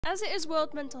As it is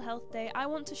World Mental Health Day, I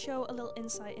want to show a little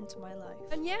insight into my life.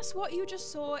 And yes, what you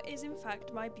just saw is in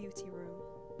fact my beauty room.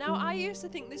 Now, I used to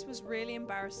think this was really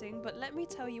embarrassing, but let me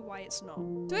tell you why it's not.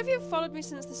 So if you've followed me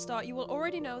since the start, you will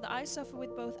already know that I suffer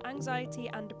with both anxiety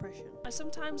and depression. I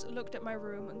sometimes looked at my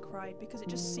room and cried because it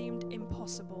just seemed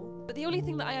impossible. But the only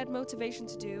thing that I had motivation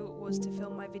to do was to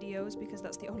film my videos because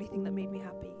that's the only thing that made me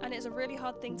happy. And it's a really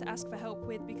hard thing to ask for help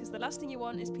with because the last thing you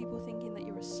want is people thinking that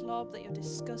you're a slob, that you're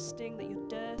disgusting, that you're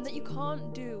dirty, and that you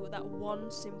can't do that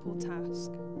one simple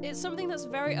task. It's something that's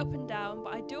very up and down,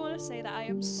 but I do want to say that I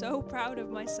am so proud of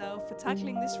myself for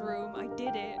tackling this room. I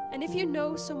did it. And if you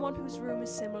know someone whose room is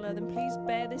similar, then please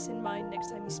bear this in mind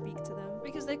next time you speak to them,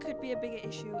 because there could be a bigger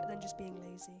issue than just being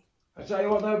lazy. I tell you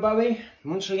what though, Bobby,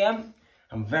 once again,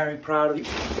 I'm very proud of you.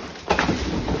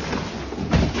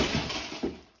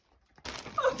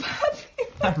 Oh, Bobby!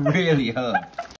 That really hurt.